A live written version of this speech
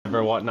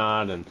or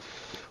whatnot, and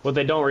what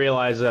they don't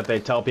realize is that they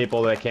tell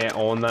people they can't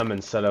own them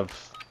instead of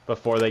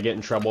before they get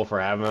in trouble for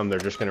having them, they're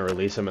just gonna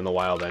release them in the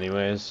wild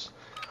anyways.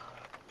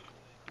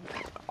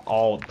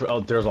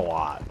 There's a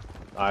lot.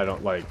 I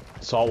don't like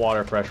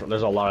saltwater, freshwater.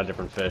 There's a lot of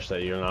different fish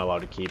that you're not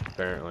allowed to keep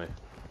apparently.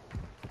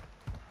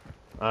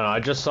 I don't know. I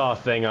just saw a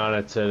thing on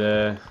it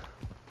today.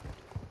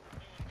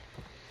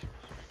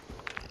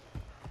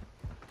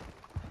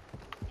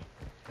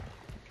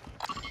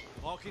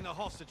 Locking a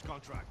hostage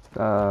contract.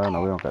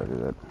 No, we don't gotta do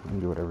that. We can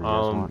do whatever you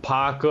guys want.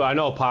 Pacu. I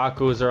know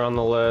pacus are on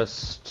the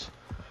list.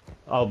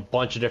 A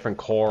bunch of different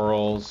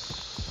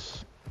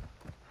corals.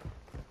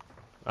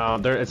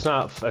 It's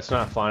not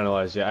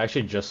finalized yet. I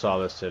actually just saw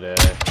this today,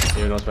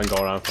 even though it's been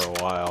going on for a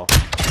while.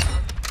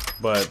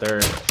 But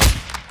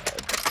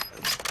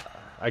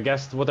I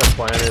guess what their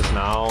plan is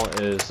now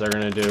is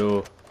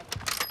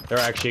they're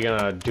actually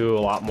gonna do a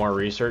lot more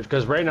research,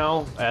 because right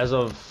now, as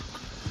of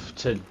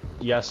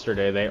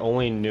yesterday, they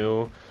only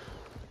knew,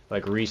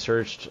 like,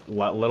 researched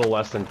little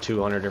less than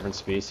 200 different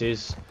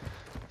species.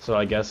 So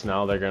I guess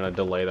now they're gonna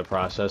delay the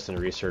process and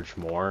research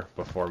more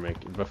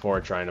before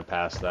trying to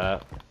pass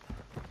that.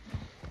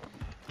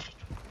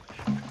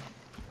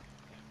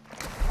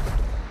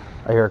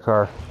 I hear a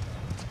car.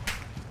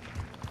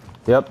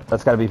 Yep,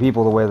 that's gotta be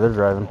people the way they're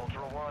driving.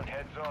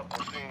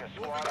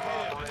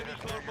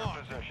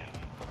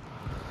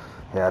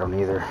 Yeah, I don't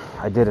either.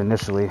 I did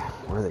initially.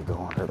 Where are they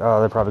going? Oh,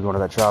 they're probably going to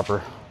that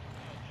chopper.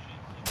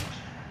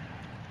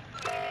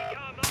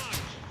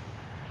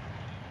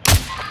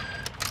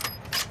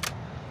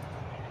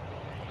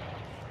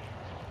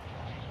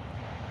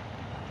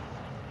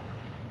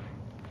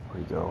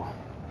 Where'd he go?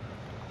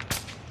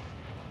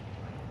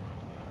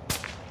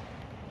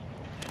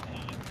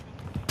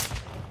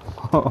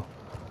 Ultra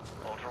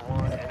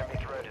One, enemy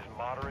threat is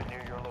moderate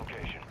near your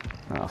location.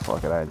 Oh,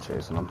 fuck it. I ain't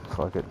chasing them.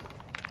 Fuck it.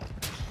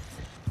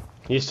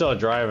 He's still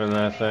driving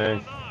that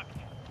thing.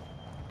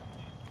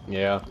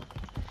 Yeah.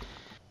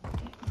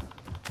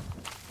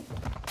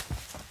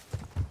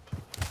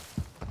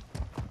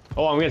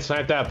 Oh, I'm getting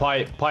sniped at.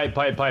 Pipe.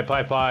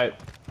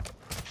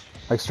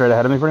 Like straight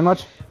ahead of me, pretty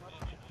much?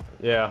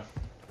 Yeah.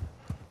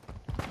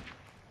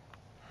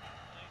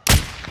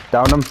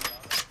 Downed him.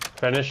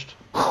 Finished.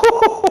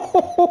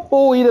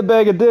 Eat a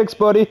bag of dicks,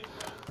 buddy.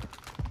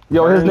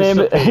 Yo, his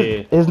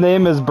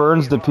name is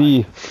Burns to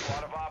Pee.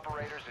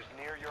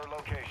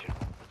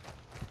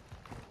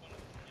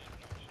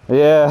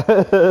 Yeah.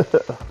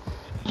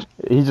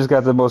 He just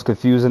got the most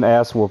confusing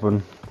ass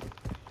whooping.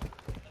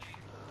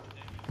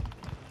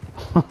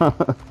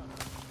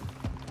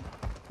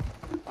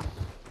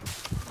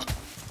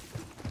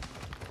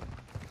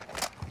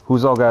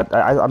 Who's all got?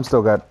 I'm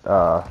still got.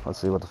 Let's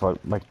see what the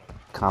fuck. My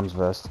comms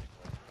vest.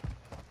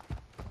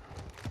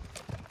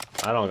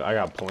 I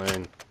got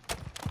plain.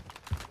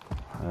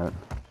 Alright.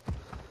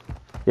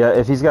 Yeah,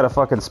 if he's got a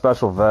fucking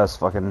special vest,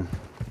 fucking.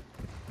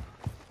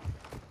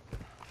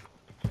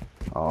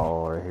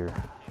 Oh, right here.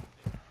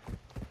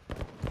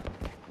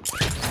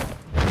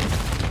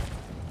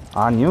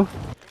 On you?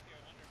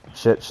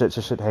 Shit.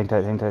 Hang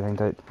tight.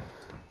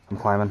 I'm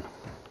climbing.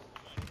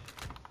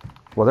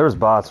 Well, there's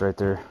bots right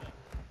there.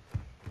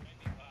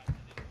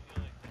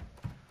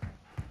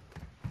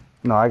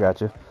 No, I got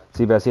you.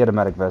 Seabass, he had a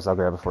medic vest. I'll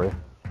grab it for you.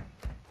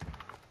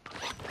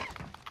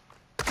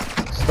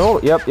 Stole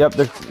it. Yep.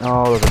 There's,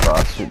 oh, there's a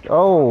bots. Shoot.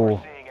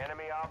 Oh.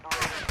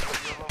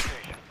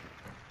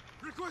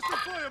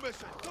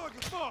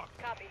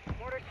 Copy.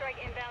 Mortar strike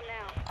inbound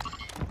now.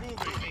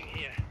 Moving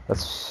here.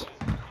 That's.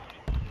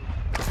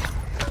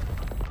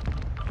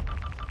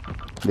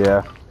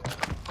 Yeah.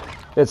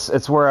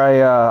 It's where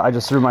I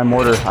just threw my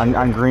mortar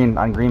on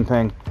green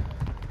ping.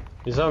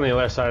 He's on the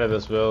other side of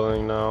this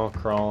building now,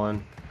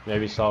 crawling.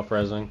 Maybe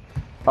self-resing.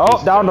 Oh,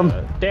 He's downed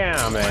him.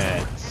 Damn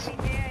it.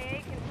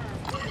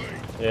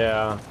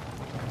 Yeah.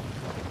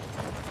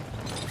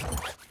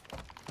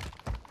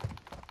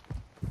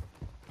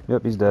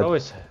 Yep, he's dead.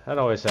 That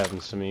always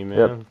happens to me,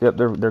 man. Yep,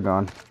 they're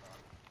gone.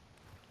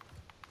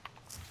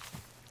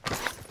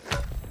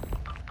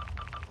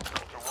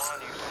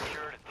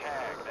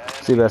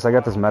 Seabass, I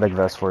got this medic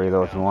vest for you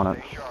though if you want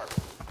it.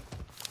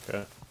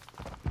 Okay.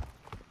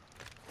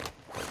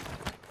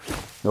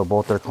 No,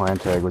 both their clan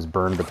tag was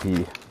burned to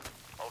pee.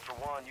 Ultra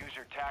One, use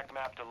your tag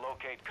map to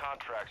locate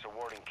contracts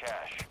awarding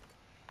cash.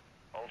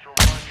 Ultra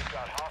One, you've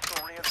got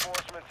hostile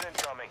reinforcements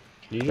incoming.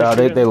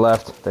 They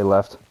left. They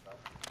left.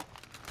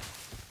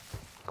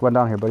 Come on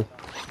down here, buddy.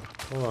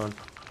 Hold on.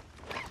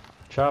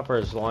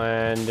 Chopper's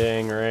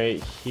landing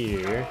right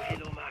here.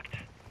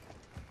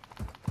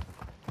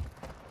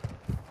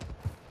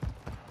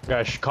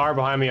 Got a car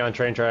behind me on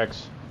train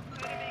tracks.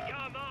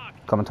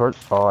 Coming toward.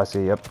 Oh, I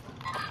see. Yep.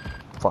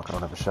 Fuck, I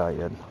don't have a shot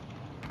yet.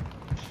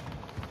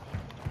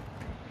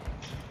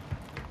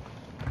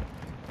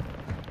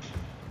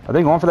 Are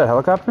they going for that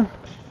helicopter?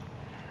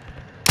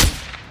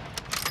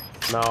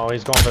 No,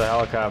 he's going for the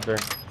helicopter.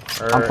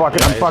 I'm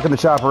fucking the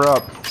chopper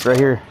up right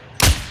here.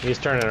 He's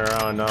turning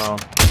around now.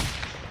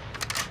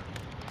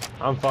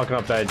 I'm fucking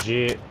up that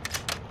Jeep.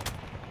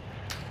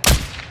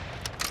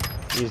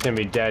 He's gonna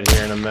be dead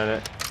here in a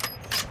minute.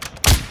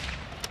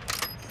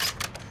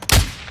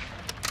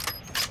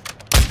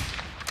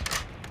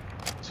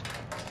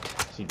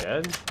 Is he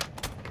dead?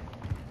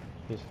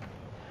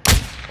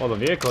 Oh, the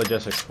vehicle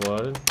just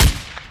exploded.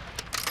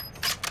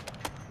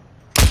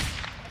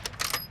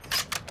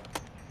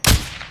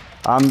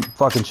 I'm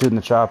fucking shooting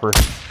the chopper.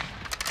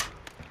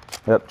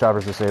 Yep,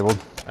 chopper's disabled.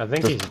 I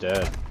think he's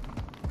dead.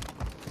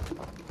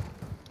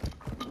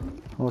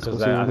 Well, let's go see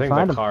Because if I we can think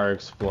find the him. car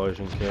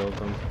explosion killed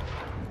him.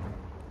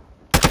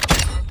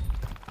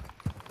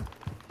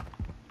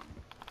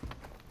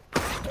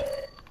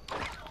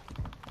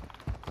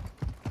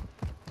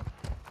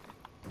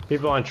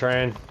 People on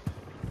train.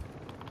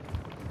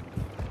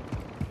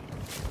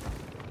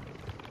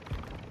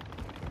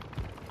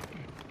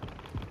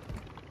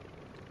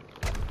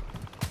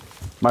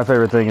 My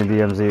favorite thing in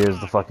DMZ is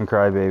the fucking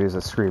crybabies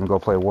that scream, "Go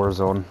play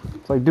Warzone."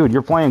 It's like, dude,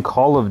 you're playing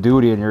Call of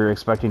Duty and you're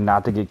expecting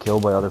not to get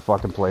killed by other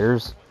fucking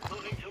players,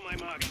 Moving to my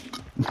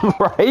mark.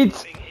 right?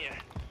 Moving here.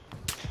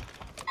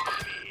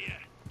 Here.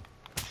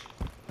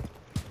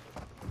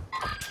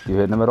 You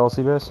hitting them at all,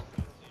 CBS?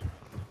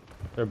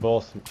 They're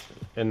both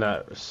in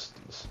that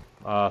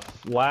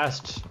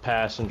last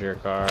passenger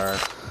car.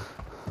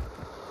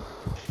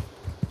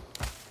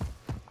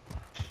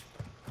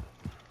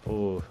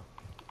 Ooh.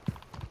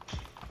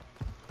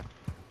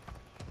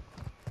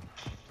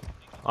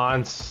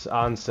 On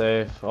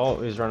safe. Oh,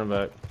 he's running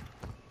back.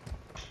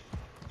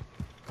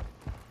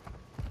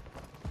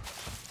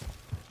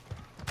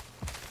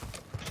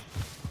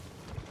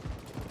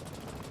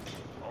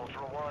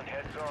 Ultra One,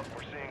 heads up.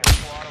 We're seeing a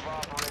squad of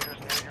operators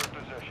near your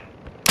position.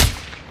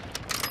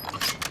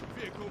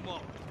 Vehicle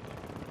marked.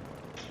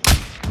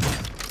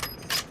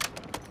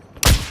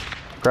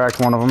 Cracked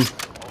one of them.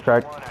 Ultra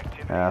Cracked. One,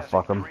 activity Yeah, has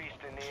fuck 'em. increased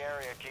in the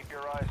area. Keep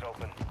your eyes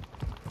open.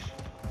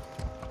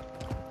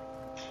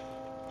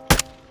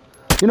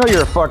 You know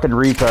you're a fucking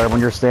retard when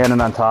you're standing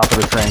on top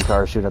of the train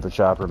car shooting at the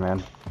chopper,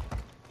 man.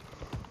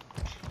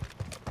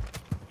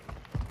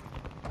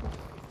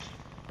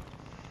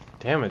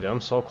 Damn it, dude, I'm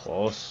so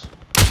close.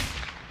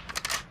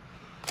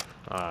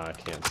 Ah, I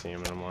can't see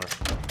him anymore.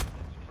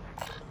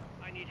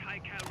 I need high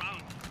cal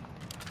rounds.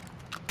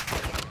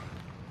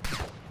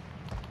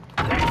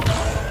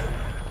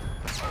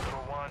 Ultra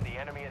One, the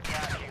enemy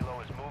attack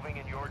helo is moving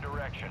in your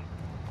direction.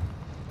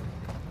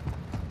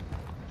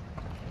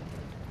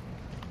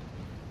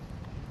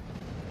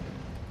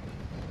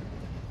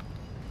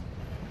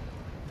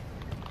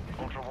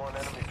 Ultra One,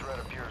 enemy threat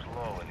appears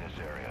low in this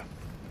area.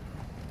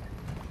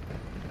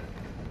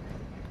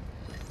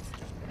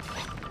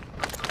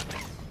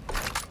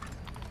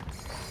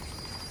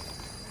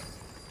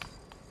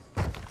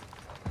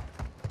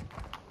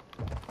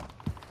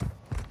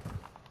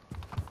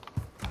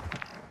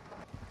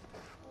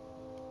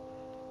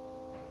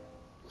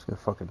 Let's get a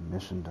fucking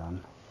mission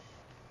done.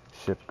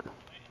 Ship.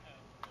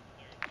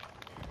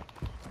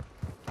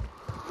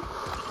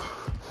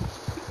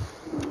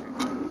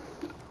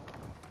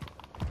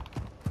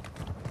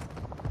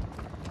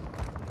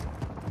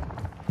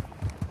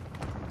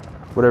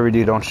 Whatever you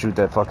do, don't shoot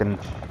that It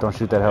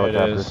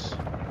helicopter. is.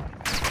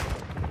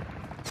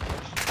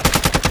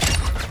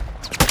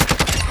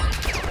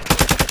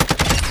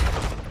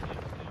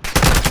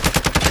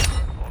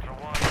 Ultra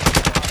One,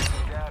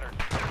 scattered.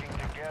 Sticking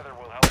together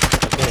will help.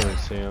 I can't even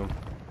see him.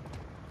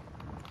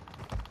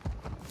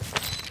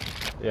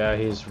 Yeah,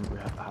 he's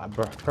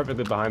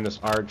perfectly behind this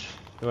arch.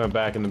 He went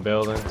back in the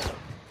building.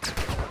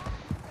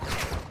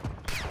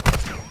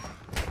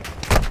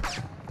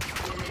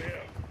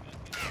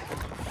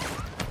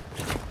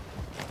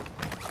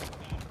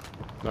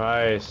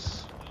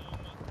 Nice.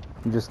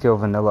 You just kill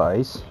Vanilla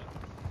Ice.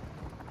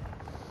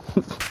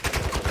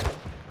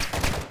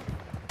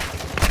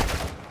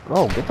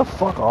 Bro, get the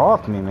fuck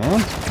off me, man.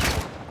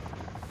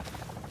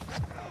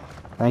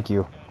 Thank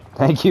you.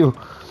 Thank you.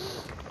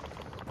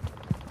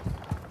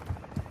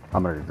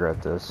 I'm gonna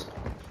regret this.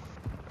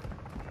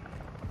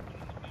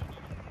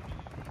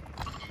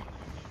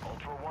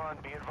 Ultra One,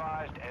 be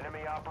advised,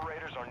 enemy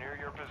operators are near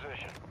your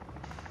position.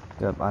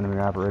 Yep, enemy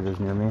operators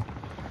near me.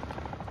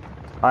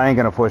 I ain't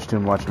gonna push too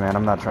much, man.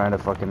 I'm not trying to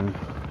fucking...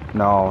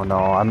 No,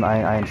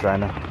 I ain't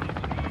trying to...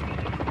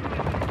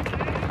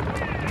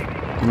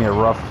 Give me a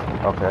rough...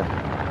 Okay.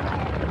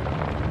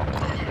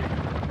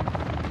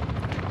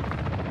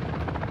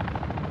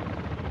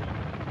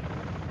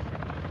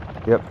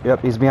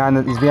 Yep, he's behind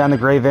the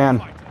gray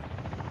van.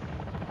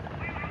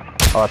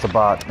 Oh, that's a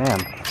bot. Damn.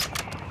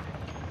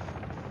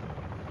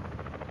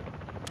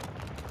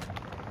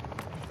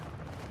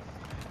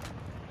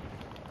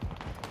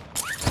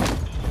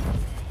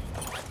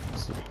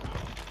 Let's see.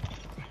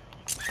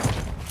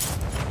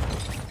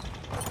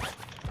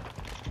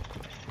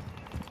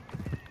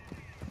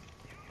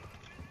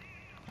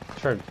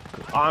 Sure.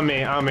 On me.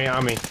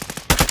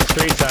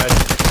 Street side.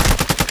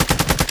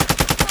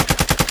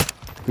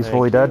 He's Thank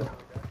fully you. dead.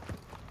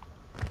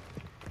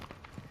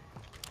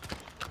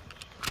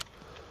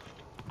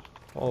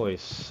 Holy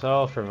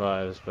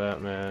self-revives,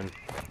 Batman.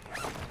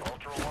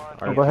 Ultra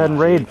One, Oh, go ahead and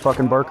raid,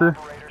 fucking Barker.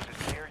 operators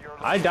is near your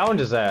I downed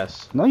his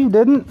ass. No, you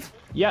didn't.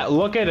 Yeah,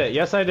 look at it.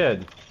 Yes, I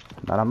did.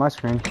 Not on my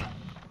screen.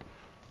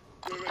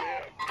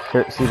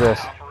 Here, see this.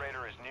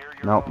 Operator is near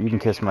your Nope, you can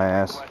kiss my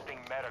ass. requesting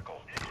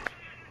medical.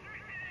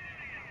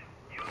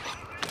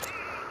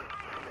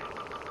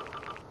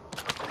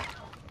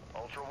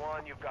 Ultra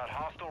One, you've got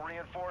hostile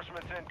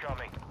reinforcements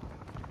incoming.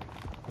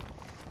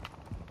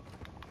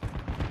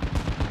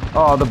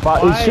 Oh, the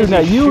bot Why is is shooting he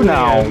at you shooting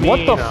now. at me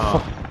What the now?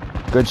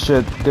 fuck? Good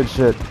shit, good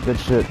shit, good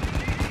shit.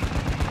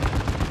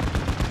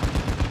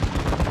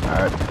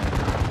 Alright.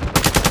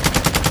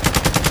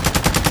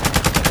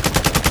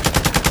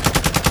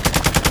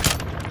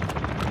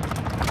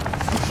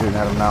 I'm shooting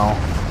at him now.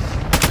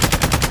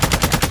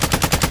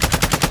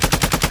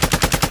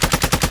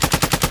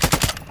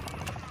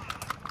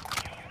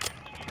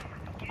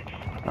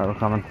 Alright, we're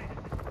coming.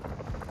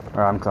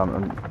 Or I'm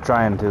coming. I'm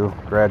trying to,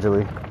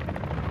 gradually.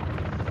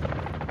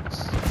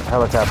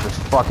 Helicopter's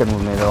fucking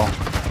with me though.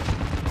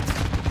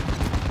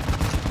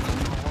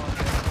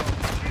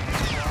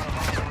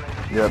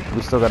 Yep,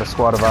 we still got a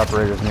squad of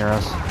operators near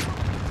us.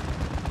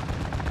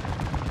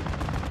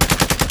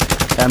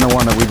 And the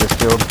one that we just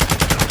killed.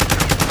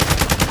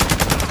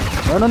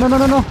 No, no, no, no,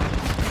 no, no.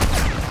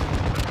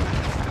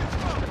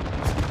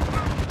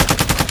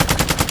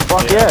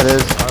 Fuck Yes, yeah, it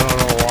is. I don't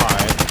know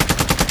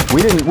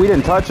why. We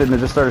didn't touch it and it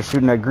just started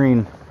shooting at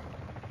green.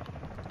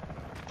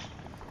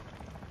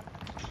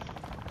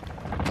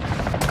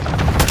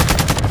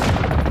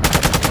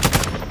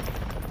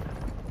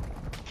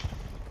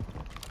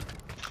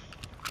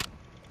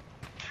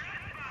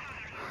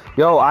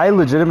 Yo, I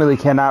legitimately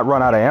cannot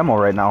run out of ammo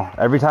right now.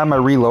 Every time I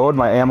reload,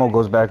 my ammo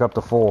goes back up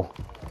to full.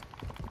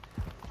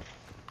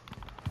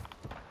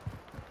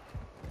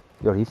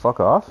 Yo, did he fuck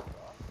off?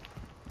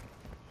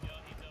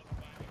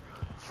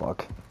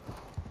 Fuck.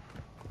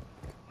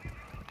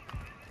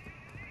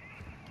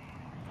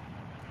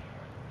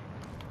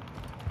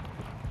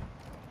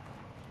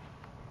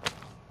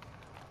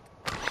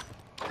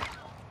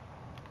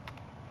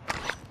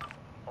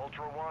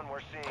 Ultra One,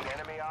 we're seeing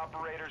enemy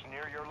operators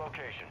near your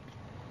location.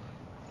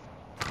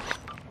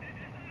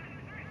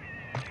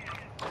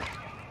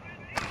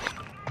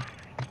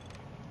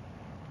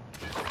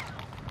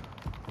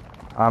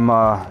 I'm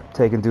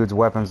taking dude's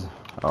weapons.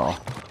 Oh.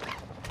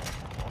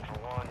 Ultra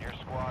One, your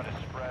squad is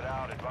spread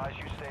out. Advise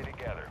you stay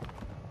together.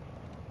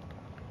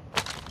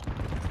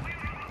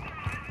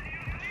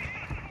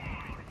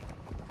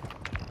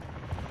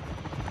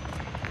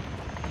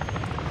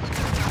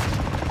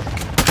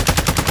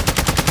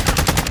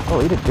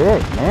 Oh, eat a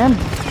dick, man.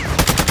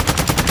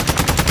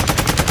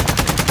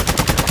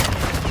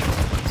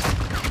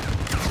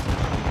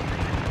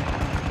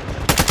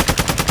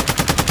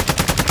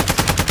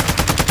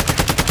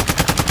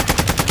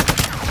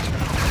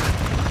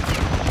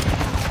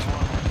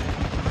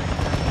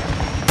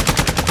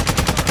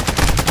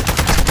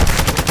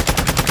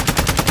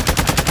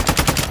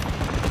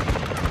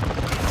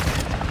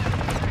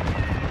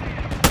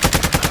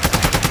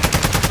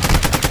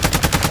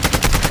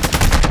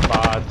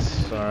 Bots,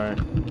 sorry.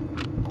 Ultra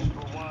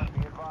One,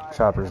 be advised.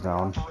 Chopper's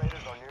down. Operators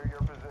are near your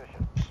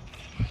position.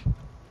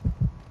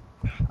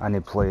 I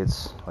need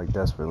plates, like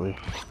desperately.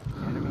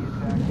 Enemy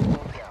attack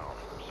is down.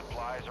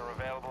 Supplies are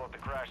available at the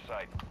crash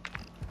site.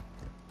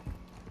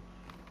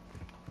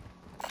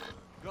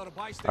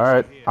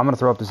 Alright, I'm gonna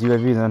throw up this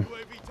UAV then.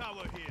 UAV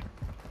tower here.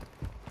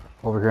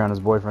 Over here on his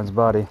boyfriend's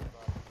body.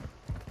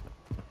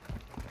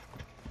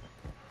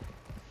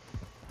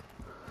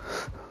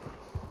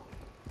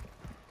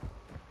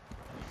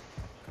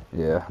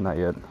 Yeah, not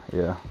yet.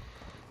 Yeah.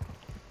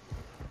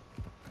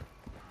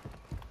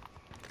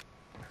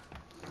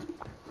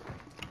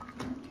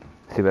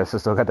 See, but I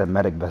still got that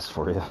medic vest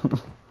for you.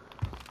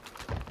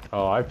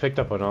 Oh, I picked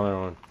up another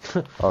one.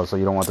 Oh, so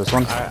you don't want this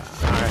one? I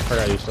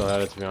forgot you still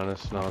had it, to be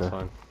honest. No, it's Okay.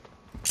 fine.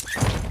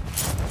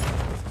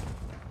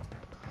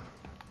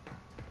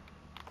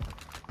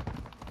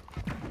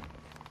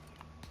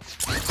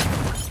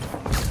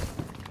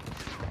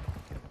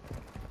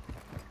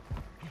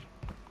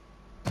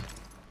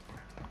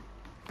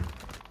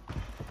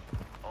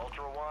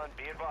 Ultra One,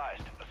 be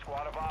advised. A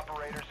squad of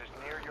operators is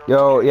near your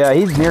Yo, location. yeah,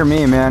 he's near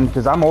me, man,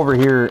 because I'm over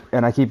here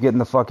and I keep getting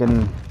the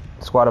fucking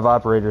squad of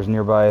operators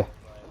nearby. Be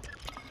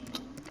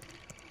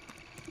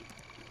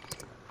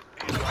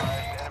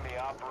advised, enemy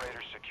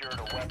operators secured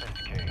a weapons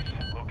case.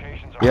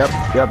 Locations are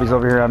Yep, he's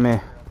over here on me.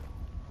 Movement.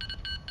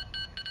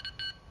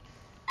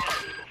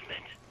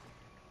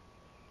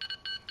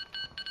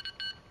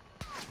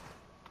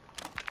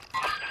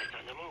 Hostiles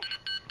on the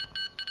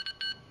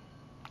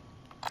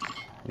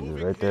move.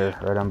 He's right there,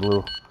 right on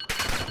blue.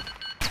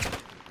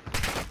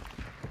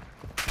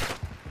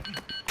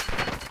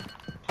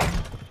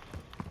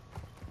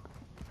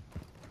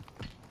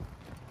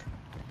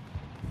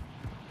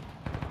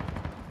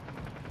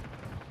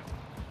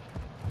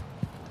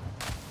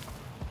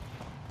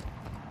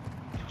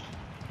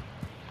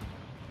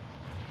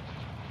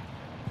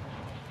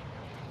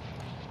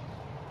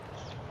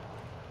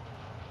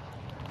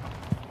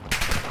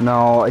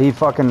 No, he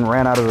fucking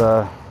ran out of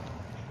the...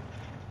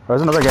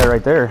 There's another guy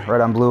right there,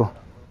 right on blue.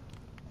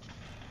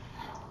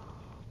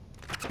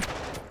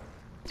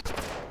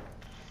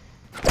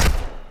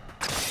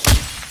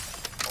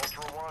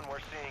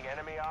 seeing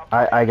enemy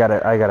I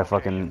gotta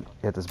fucking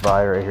hit this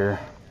buy right here.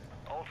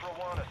 Ultra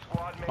One, a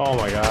squad mate Oh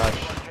my gosh.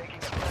 taking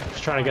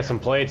effective Just trying to get some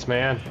plates,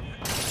 man. Don't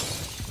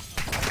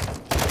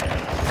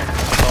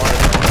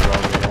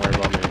worry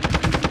about me.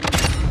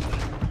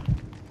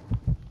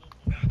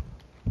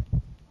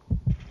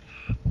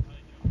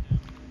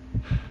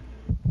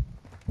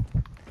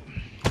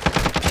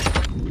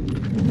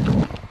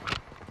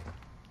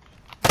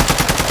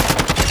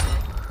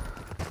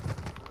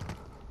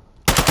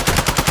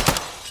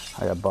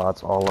 I got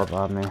bots all up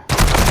on me.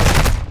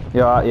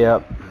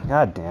 Yeah.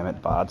 God damn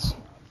it, bots.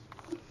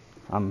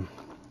 I'm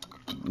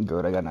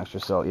good. I got an extra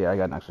self. Yeah, I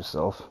got an extra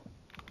self.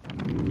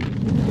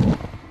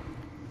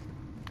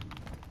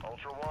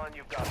 Ultra One,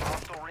 you've got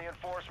hostile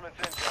reinforcements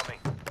incoming.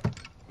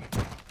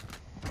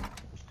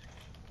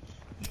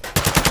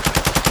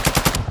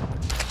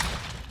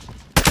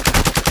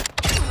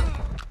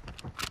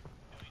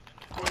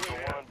 Ultra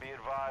One, be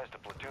advised, a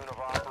platoon of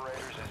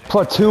operators is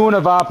Platoon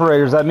of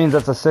operators. That means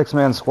that's a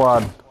 6-man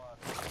squad.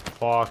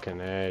 Fucking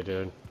A,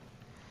 dude.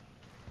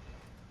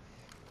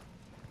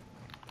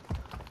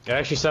 It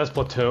actually says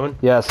platoon.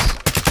 Yes.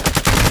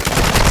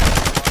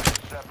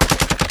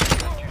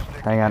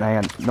 Hang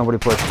on. Nobody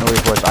push.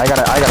 I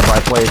gotta buy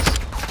plates.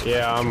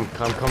 Yeah, I'm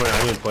coming.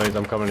 I need plates.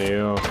 I'm coming to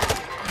you.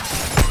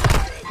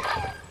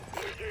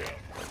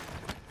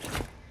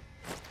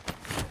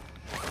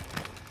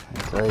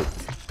 That's right.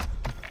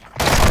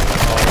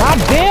 God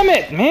damn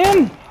it,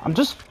 man! I'm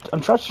just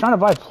trying to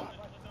buy.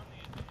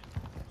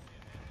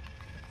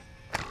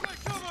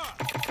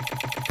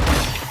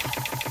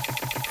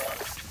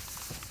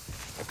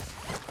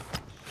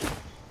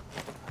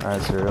 Alright,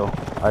 Serial.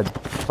 I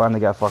finally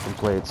got fucking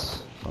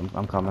plates.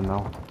 I'm coming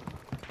now.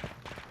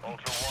 Ultra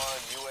One,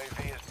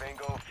 UAV is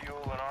bingo,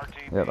 fuel, and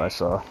RTB. Yep, I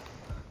saw.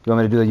 You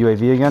want me to do the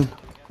UAV again?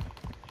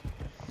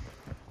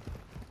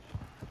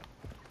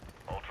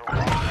 Ultra One,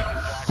 is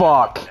active.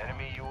 Fuck!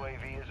 Enemy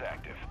UAV is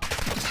active.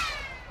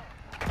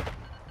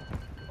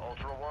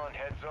 Ultra One,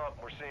 heads up.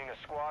 We're seeing a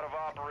squad of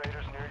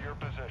operators near your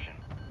position.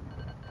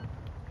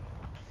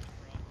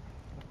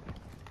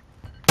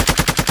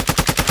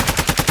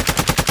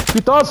 You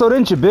thought so,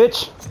 didn't you,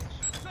 bitch?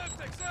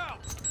 Septic's out.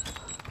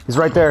 He's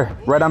right there,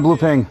 right on blue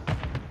ping.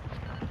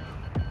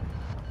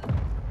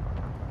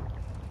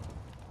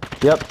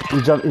 Yep,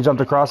 he jumped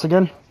across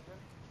again?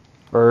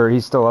 Or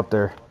he's still up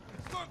there.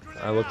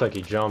 I looked like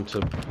he jumped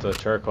to the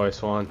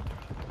turquoise one.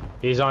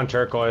 He's on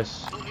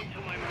turquoise.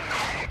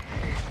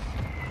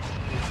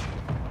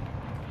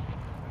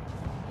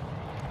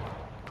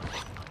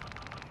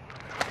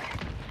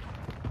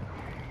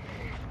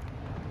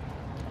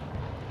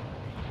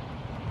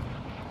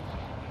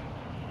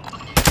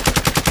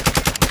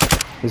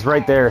 He's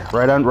right there,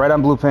 right on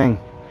blue ping.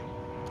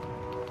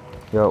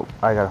 Yo,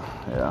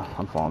 yeah,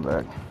 I'm falling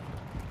back.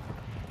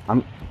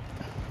 I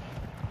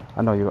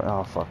know you.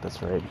 Oh fuck,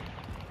 that's right.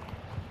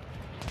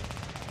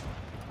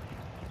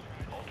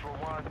 Ultra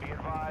One, be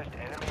advised.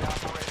 Enemy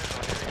operators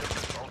are near your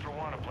Ultra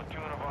One, a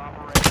platoon of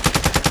operators in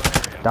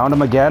your area. Downed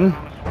him again.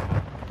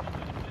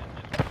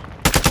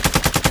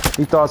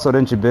 You thought so,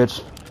 didn't you,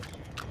 bitch?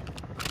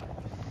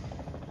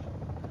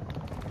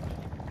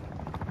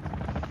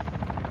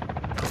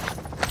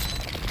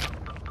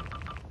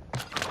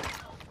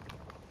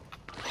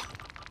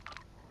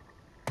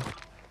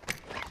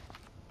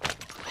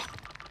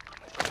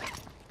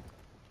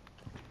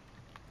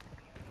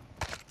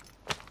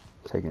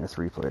 Taking a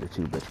 3-player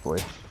too, bitch boy.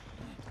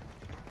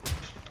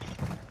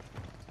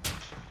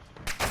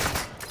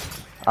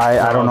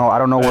 I don't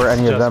know where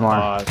any of them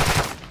are. Ultra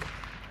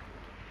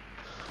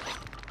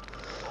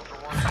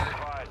One, be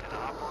advised. An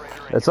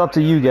operator in It's your up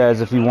to you area.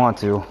 guys if you want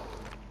to.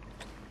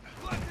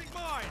 Collecting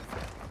mine.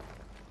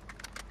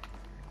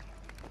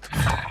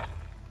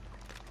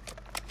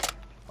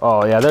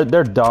 Oh yeah,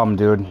 they're dumb,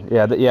 dude.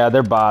 Yeah,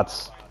 they're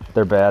bots.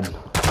 They're bad.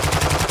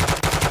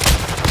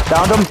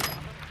 Downed him.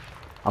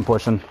 I'm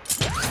pushing.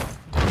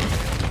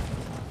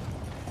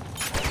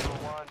 Ultra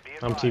One, be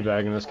I'm advised.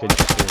 teabagging this kid.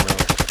 Just so you know.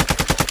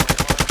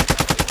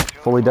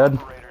 Platoon Fully of dead?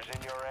 Operators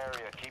in your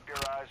area. Keep your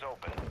eyes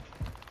open.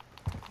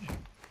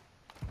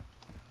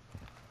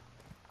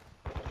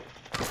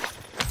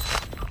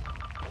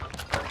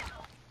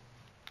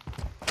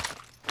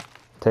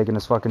 Taking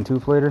this fucking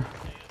 2-plater.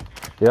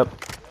 Yep.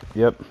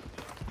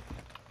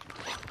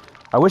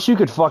 I wish you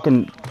could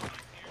fucking.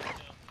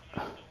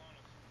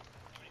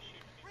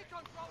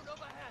 Recon drone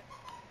overhead.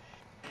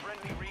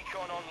 Friendly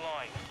recon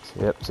online.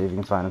 Yep, see if you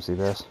can find him,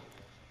 Seabass.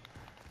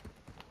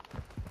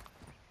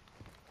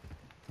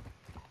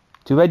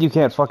 Too bad you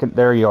can't fucking.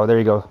 There you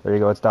go.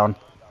 It's down.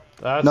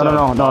 That's No,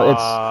 it's.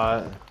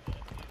 bot.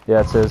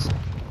 Yeah, it's his.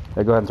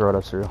 Yeah, go ahead and throw it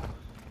up, Serial.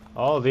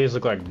 All of these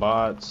look like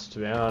bots, to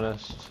be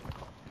honest.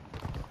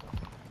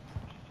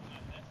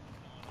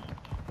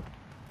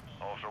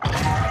 Ultra One,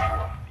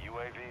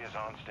 UAV is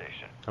on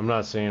station. I'm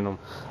not seeing them.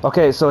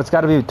 Okay, so it's got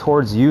to be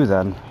towards you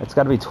then. It's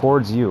got to be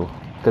towards you,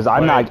 because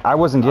Wait, I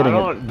wasn't getting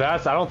it. I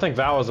don't think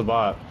that was a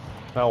bot.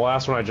 That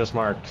last one I just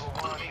marked.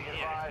 Ultra One, be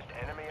advised.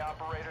 Enemy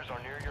operators are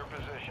near your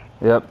position.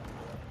 Yep.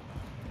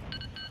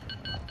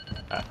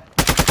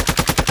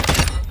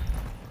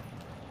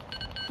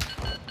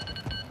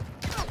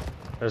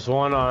 There's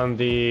one on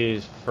the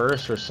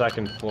first or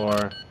second floor.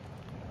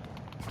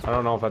 I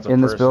don't know if that's a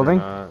In this person building?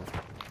 or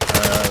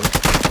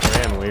not.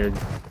 Ran weird.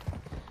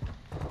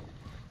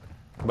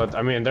 But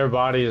I mean, their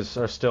bodies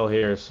are still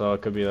here, so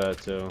it could be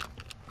that too.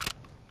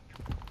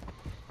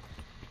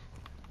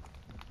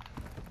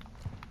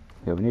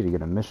 Yeah, we need to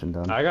get a mission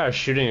done. I got a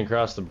shooting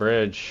across the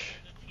bridge.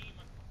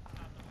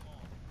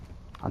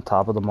 On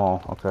top of the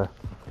mall, okay.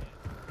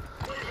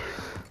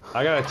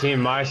 I got a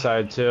team my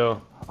side too.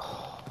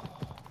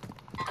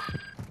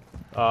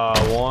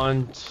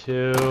 1,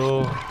 2.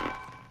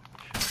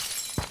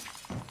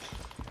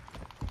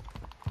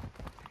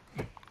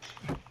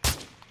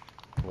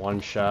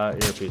 One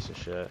shot. You're a piece of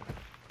shit.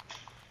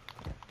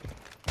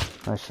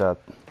 Nice shot.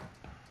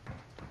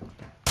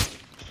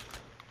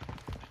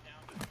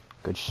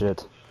 Good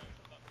shit.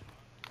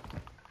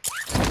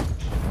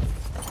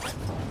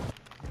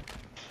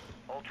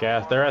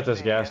 Gas. They're at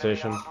this gas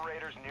station.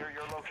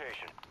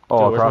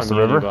 Oh, Dude, across where's the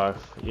my muni river?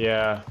 box?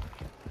 Yeah.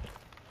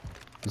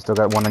 You still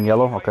got one in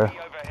yellow? Okay.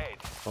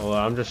 Well,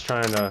 I'm just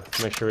trying to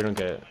make sure we don't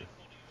get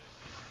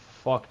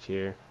fucked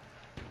here.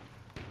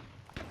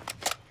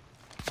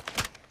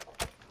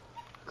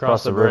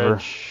 Across the river.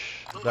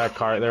 bridge. That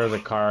car. There was a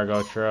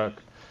cargo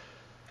truck.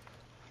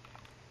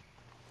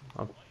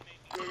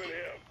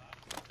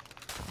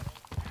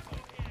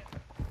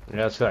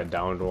 Yeah, it's got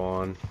downed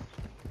one.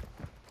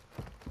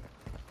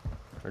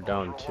 Or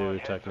down two,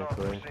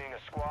 technically.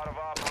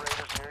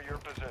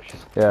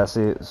 Yeah,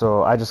 see,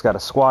 so I just got a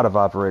squad of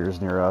operators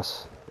near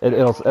us.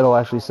 It'll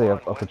actually say a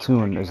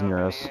platoon is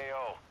near us.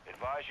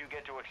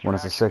 When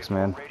it's a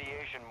 6-man.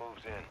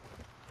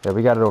 Yeah,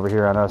 we got it over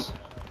here on us.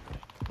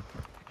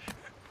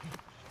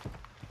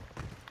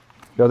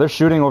 Yo, they're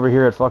shooting over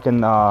here at fucking,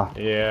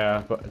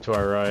 Yeah, but to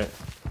our right.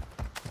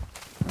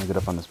 Let me get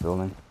up on this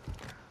building.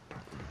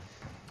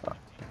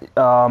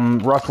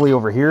 Roughly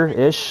over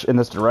here-ish, in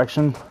this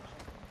direction.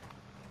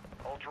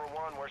 Ultra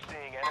One, we're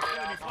seeing enemy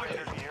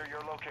operators near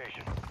your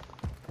location.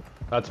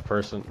 That's a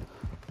person.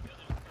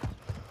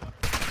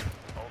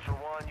 Ultra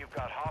One, you've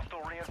got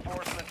hostile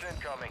reinforcements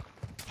incoming.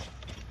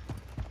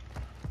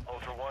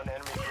 Ultra One,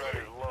 enemy threat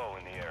is low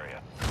in the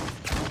area.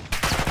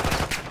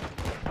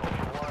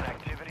 Ultra One,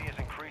 activity is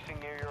increasing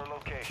near your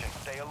location.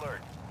 Stay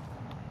alert.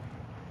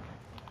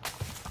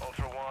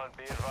 Ultra One,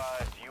 be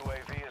advised,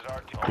 UAV is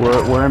RT.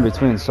 We're in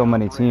between so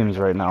many teams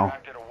right now.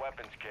 Extracted a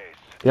weapons case.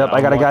 Yep, Yeah,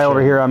 I got a guy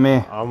over here on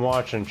me. I'm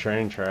watching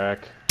train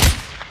track.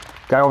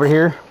 Guy over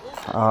here.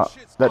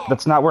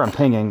 That's not where I'm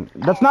pinging.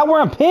 That's not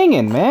where I'm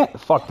pinging, man.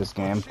 Fuck this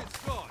game.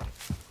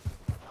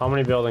 How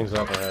many buildings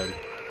up ahead?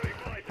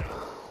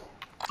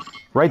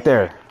 Right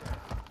there.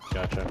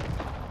 Gotcha.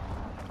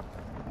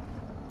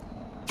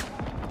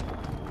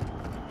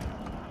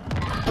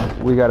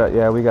 We got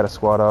a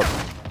squad up.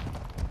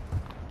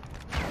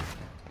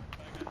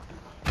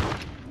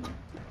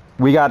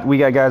 We got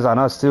guys on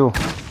us too.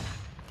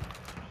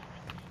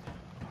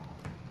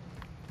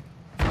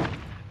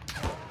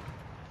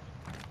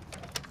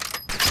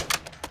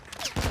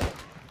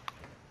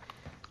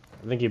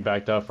 I think he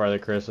backed up farther,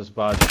 Chris. This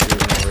bot's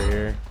shooting over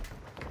here.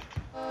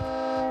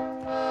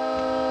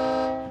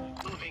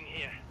 Moving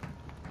here.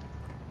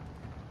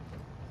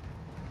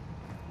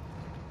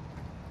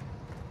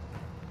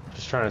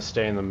 Just trying to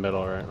stay in the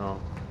middle right now.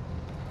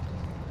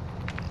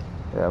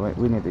 Yeah,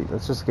 we need to.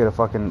 Let's just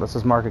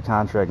let's mark a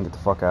contract and get the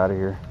fuck out of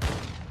here.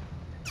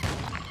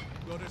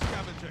 Got a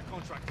scavenger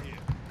contract here.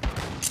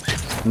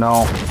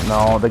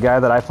 No, the guy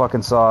that I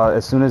fucking saw,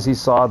 as soon as he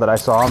saw that I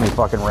saw him, he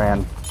fucking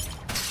ran.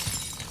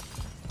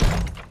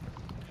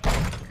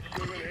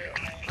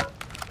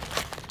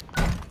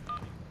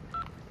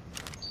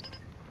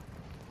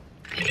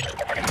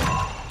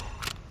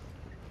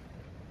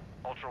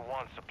 Ultra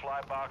One, supply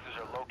boxes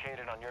are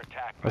located on your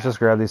TAC map. Let's just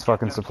grab these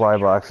fucking supply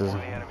boxes. The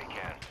enemy can.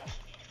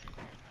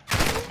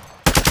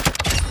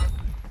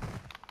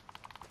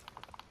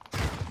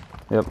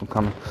 Yep, I'm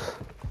coming.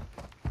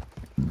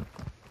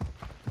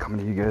 Coming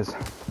to you guys.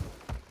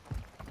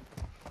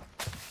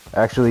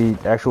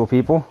 Actual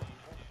people?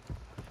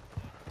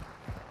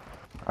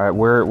 Alright,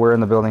 we're in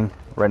the building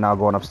right now,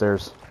 going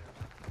upstairs.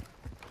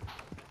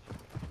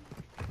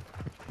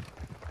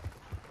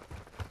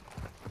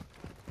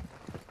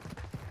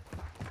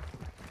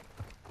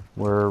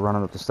 We're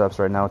running up the steps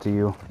right now to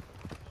you.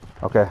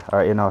 Okay,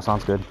 alright, you know,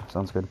 sounds good.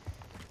 Sounds good.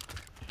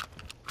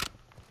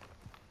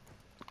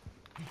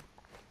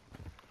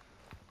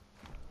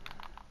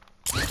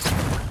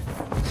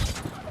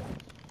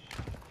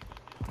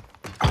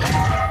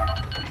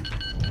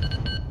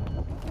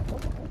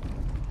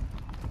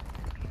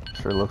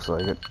 Sure looks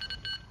like it.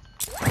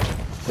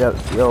 Yeah,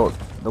 yo,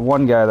 the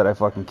one guy that I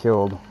fucking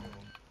killed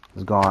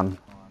is gone.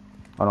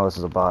 Oh no, this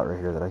is a bot right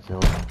here that I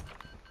killed.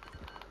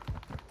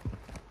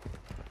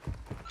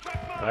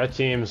 That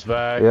team's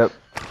back. Yep.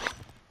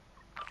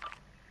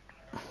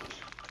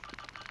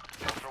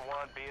 Ultra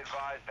One, be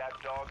advised that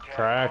dog tag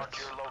Cracked.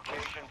 marks your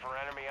location for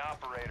enemy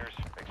operators.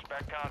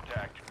 Expect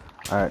contact.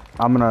 Alright,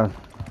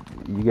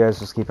 you guys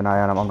just keep an eye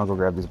on him. I'm gonna go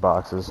grab these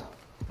boxes.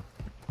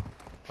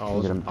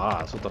 Oh, those are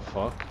bots. What the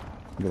fuck?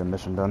 Get a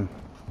mission done.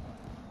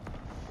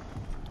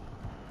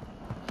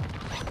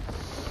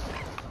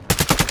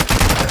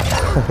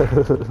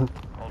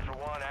 Ultra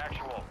One,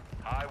 actual.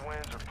 High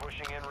winds are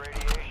pushing in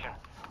radiation.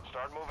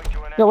 Start moving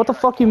to an Yeah, what the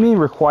fuck you mean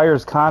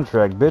requires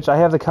contract? Bitch, I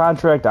have the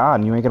contract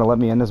on. You ain't gonna let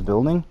me in this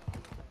building?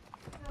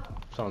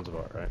 Sounds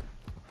about right.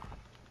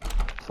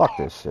 Fuck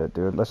this shit,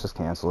 dude. Let's just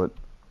cancel it.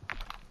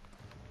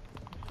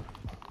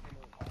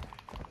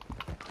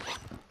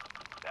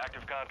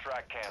 Active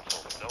contract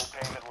canceled. No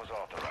payment was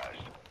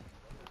authorized.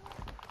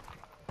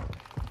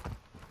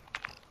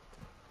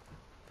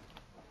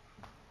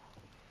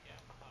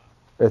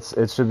 It's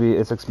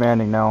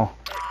expanding now.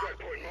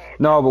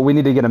 No, but we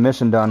need to get a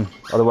mission done.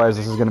 Otherwise,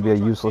 this is gonna be a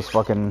useless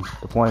fucking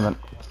deployment.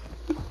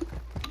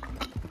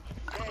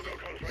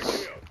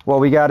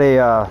 Well, we got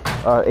a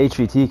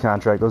HVT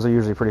contract. Those are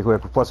usually pretty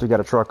quick. Plus, we got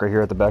a truck right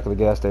here at the back of the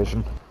gas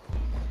station.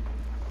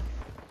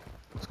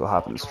 Let's go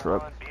hop in this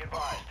truck. Be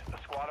advised, a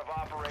squad of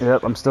operators.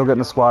 Yep, I'm still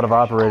getting a squad of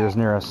operators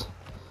near us.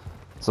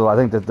 So I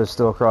think that they're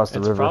still across the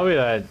It's river. probably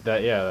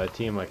that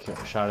team I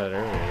shot at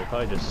earlier. They're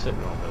probably just sitting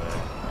over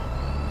there.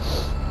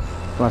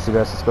 Come on, guys,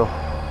 let's go.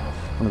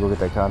 I'm gonna go get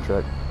that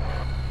contract.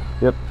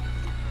 Yep.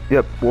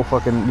 Yep, we'll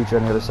fucking meet you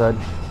on the other side.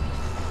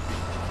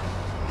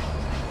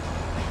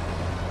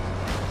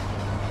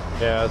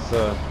 Yeah, that's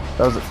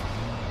That was it.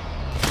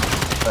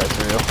 That's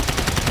real.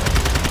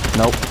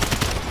 Nope.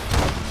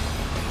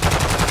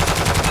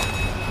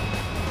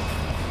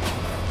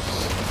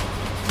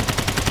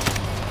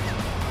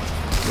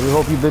 We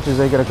hope you bitches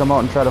ain't gonna come out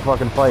and try to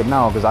fucking fight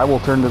now, because I will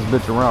turn this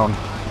bitch around.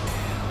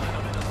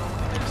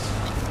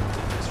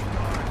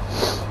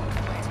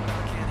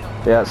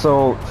 Yeah,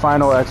 so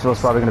final exfil is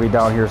probably gonna be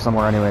down here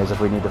somewhere anyways if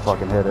we need to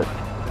fucking hit it.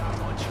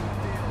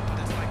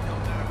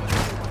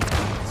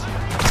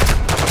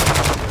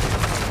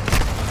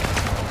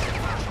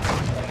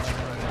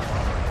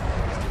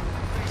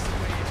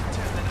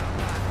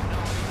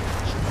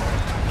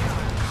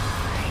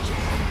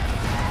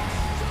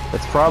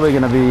 It's probably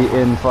gonna be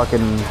in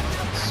fucking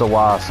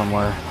Sawa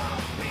somewhere.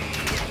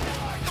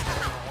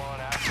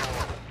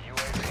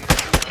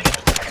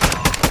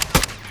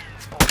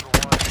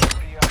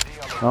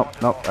 Nope,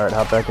 nope. Alright,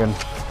 hop back in.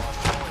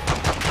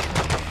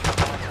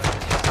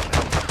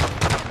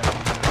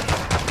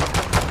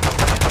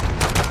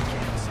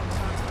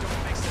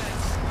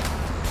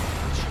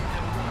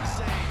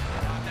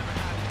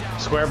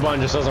 square button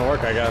just doesn't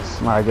work, I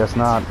guess. I guess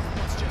not.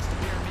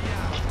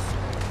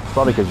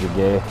 Probably because you're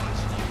gay.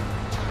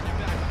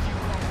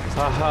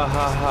 Ha ha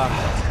ha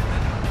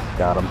ha.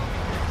 Got him.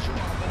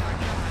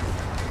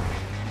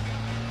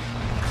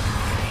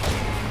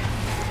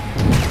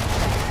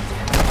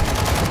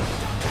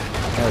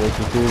 Yeah, they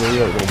can see where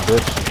you are, little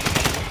bitch.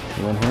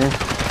 You in here?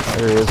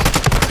 There he is.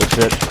 Good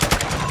shit.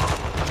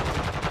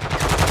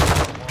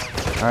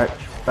 Alright,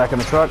 back in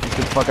the truck. Let's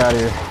get the fuck out of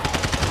here.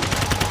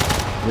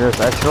 Nearest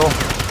exfil.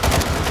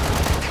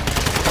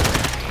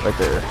 Right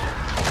there.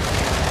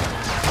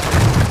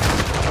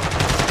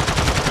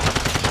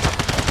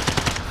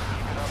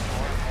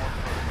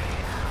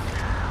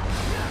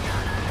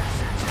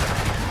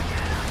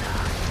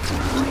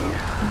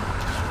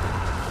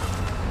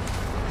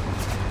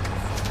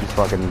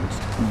 Fucking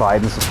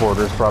Biden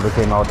supporters probably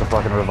came out to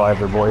fucking revive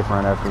their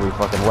boyfriend after we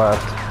fucking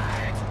left.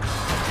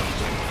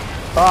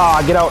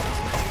 Ah, get out!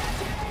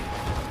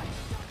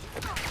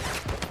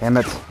 Damn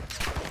it.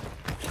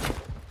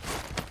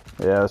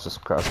 Yeah, let's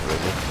just cross the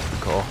river.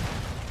 Good call.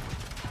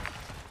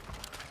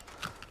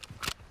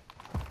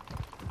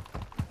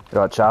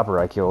 Got a chopper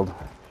I killed.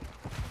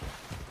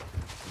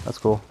 That's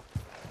cool.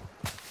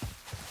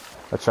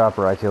 That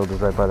chopper I killed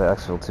is right by the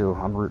exfil too.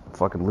 I'm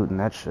fucking looting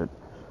that shit.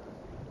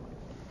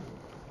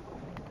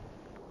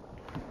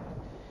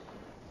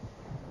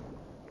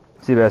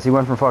 See, Bass, he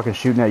went from fucking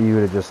shooting at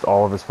you to just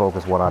all of his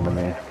focus went onto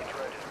me.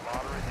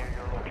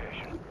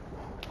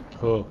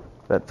 Who?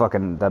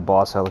 That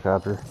boss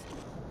helicopter.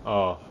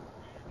 Oh.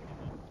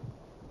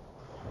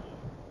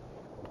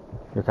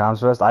 Your comms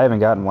vest? I haven't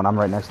gotten one. I'm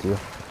right next to you.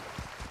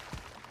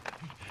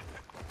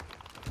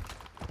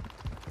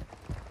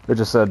 It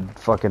just said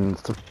fucking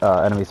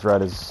enemy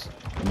threat is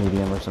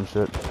medium or some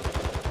shit.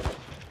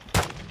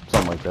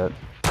 Something like that.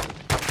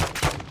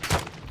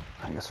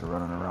 I guess we're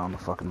running around the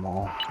fucking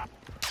mall.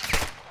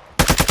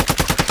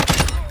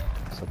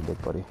 Suck a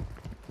dick, buddy.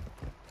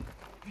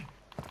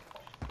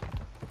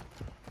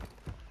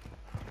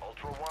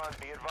 Ultra One,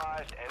 be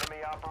advised,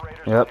 enemy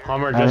operators. Yep.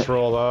 Hummer just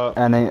rolled up.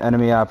 And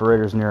enemy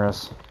operators near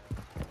us.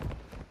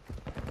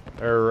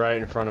 They're right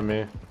in front of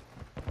me.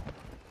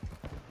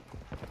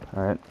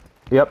 Alright.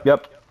 Yep,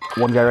 yep.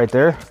 One guy right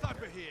there.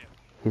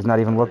 He's not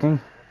even looking.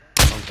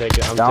 I'm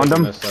taking him.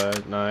 this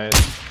side. Nice.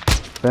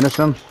 Finish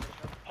him.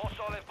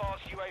 Hostile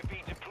advanced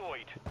UAV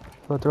deployed.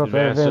 What, throw up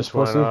that Advance just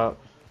went pussy. up.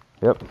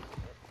 Yep.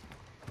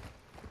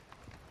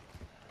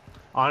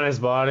 On his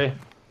body.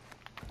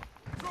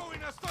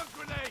 Throwing a stun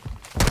grenade.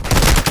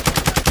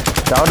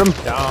 Downed him.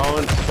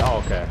 Down.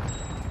 Oh, okay.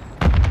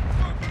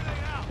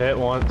 Hit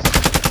once.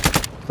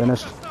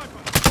 Finished.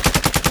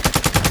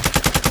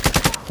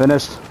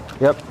 Finished.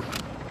 Yep.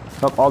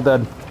 Nope, all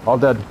dead. All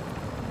dead.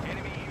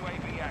 Enemy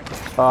UAV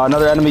active.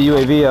 Another enemy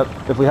UAV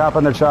up. If we hop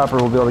on their chopper,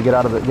 we'll be able to get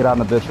out of it, get on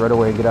the bitch right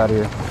away and get out of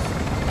here.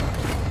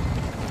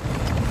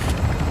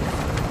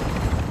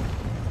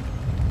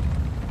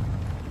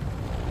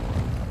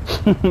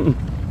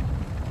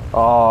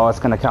 Oh, it's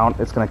gonna count.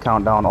 It's gonna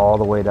count down all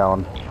the way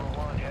down. Ultra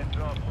One, heads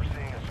up. We're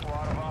seeing a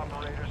squad of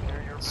operators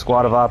near your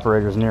Squad of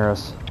operators near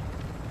us.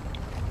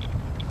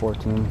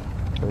 14,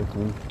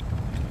 13.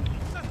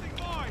 Setting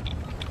mine.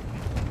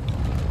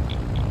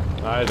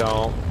 I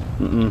don't.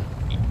 Mm-mm.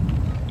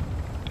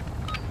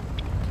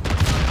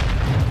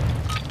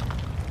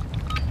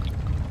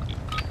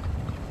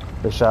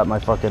 They shot my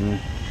proximity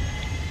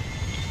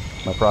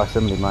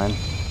mine.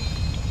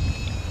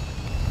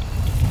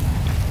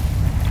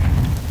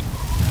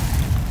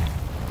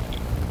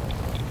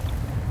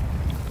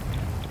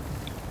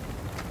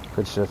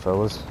 Good shit,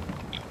 fellas.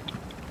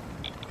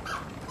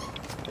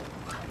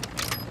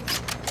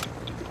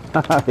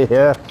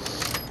 Yeah.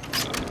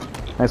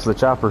 Thanks for the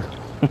chopper.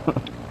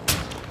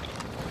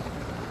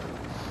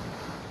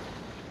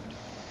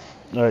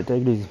 Alright,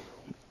 take it easy.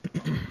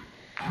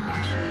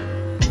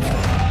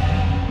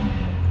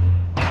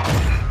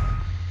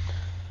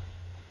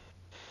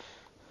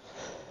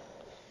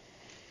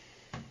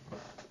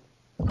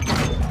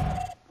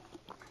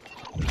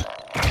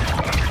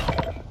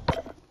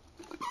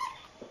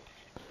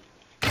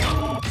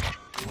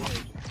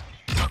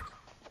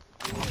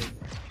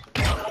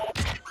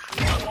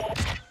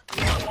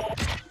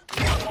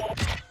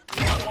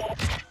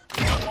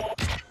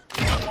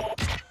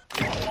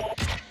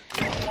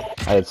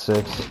 I had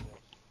 6.